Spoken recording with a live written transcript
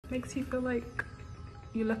makes you feel like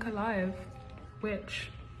you look alive, which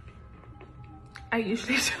I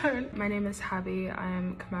usually don't. My name is Habby. I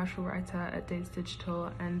am a commercial writer at Days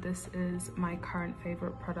Digital, and this is my current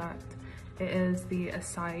favorite product. It is the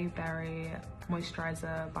Acai Berry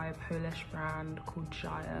Moisturiser by a Polish brand called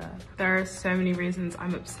Ziaja. There are so many reasons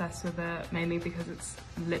I'm obsessed with it, mainly because it's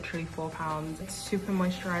literally £4. It's super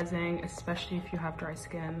moisturizing, especially if you have dry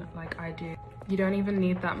skin like I do. You don't even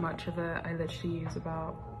need that much of it. I literally use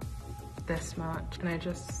about this much, and I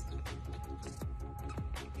just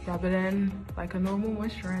rub it in like a normal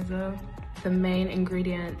moisturizer. The main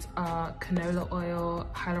ingredients are canola oil,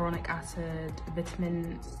 hyaluronic acid,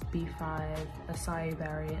 vitamin B5, acai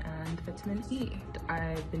berry, and vitamin E.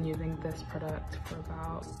 I've been using this product for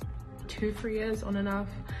about 2-3 years on and off,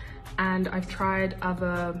 and I've tried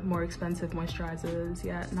other more expensive moisturizers,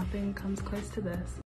 yet nothing comes close to this.